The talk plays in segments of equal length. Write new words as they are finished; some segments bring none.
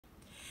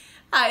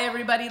Hi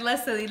everybody,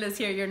 Leslie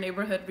here, your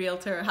neighborhood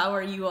realtor. How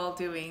are you all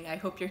doing? I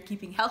hope you're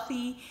keeping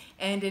healthy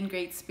and in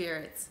great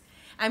spirits.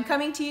 I'm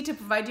coming to you to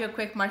provide you a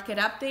quick market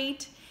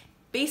update.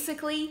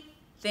 Basically,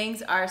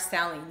 things are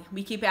selling.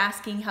 We keep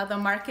asking how the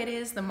market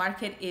is. The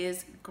market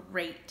is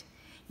great.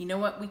 You know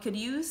what we could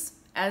use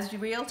as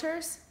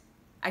realtors?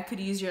 I could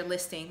use your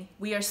listing.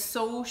 We are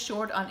so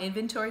short on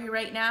inventory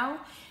right now.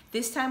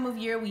 This time of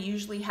year, we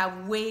usually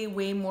have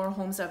way more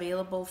homes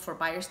available for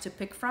buyers to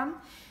pick from.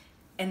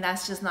 And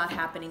that's just not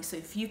happening. So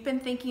if you've been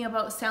thinking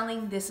about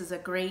selling, this is a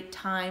great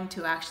time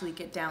to actually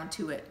get down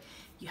to it.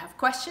 You have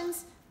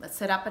questions? Let's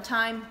set up a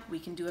time. We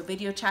can do a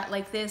video chat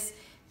like this,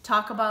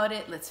 talk about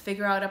it. Let's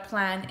figure out a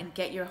plan and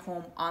get your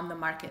home on the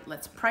market.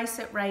 Let's price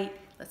it right.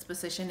 Let's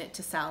position it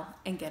to sell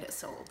and get it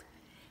sold.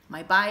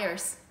 My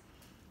buyers,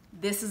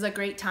 this is a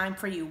great time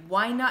for you.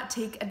 Why not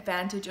take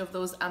advantage of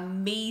those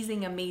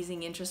amazing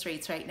interest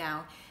rates right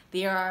now?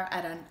 They are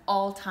at an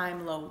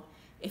all-time low.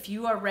 If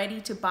you are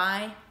ready to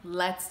buy,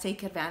 let's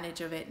take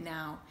advantage of it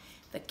now.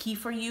 The key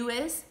for you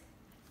is,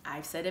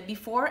 I've said it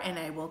before and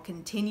I will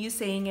continue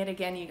saying it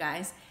again, you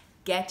guys,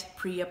 get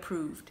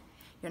pre-approved.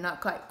 You're not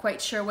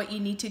quite sure what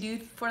you need to do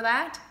for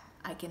that?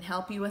 I can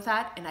help you with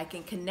that, and I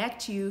can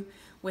connect you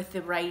with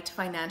the right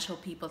financial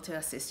people to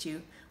assist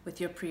you with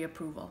your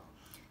pre-approval.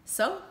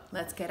 So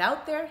let's get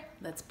out there,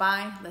 let's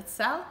buy, let's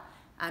sell.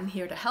 I'm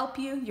here to help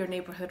you, your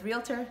neighborhood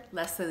realtor,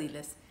 Leslie.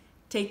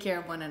 Take care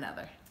of one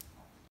another.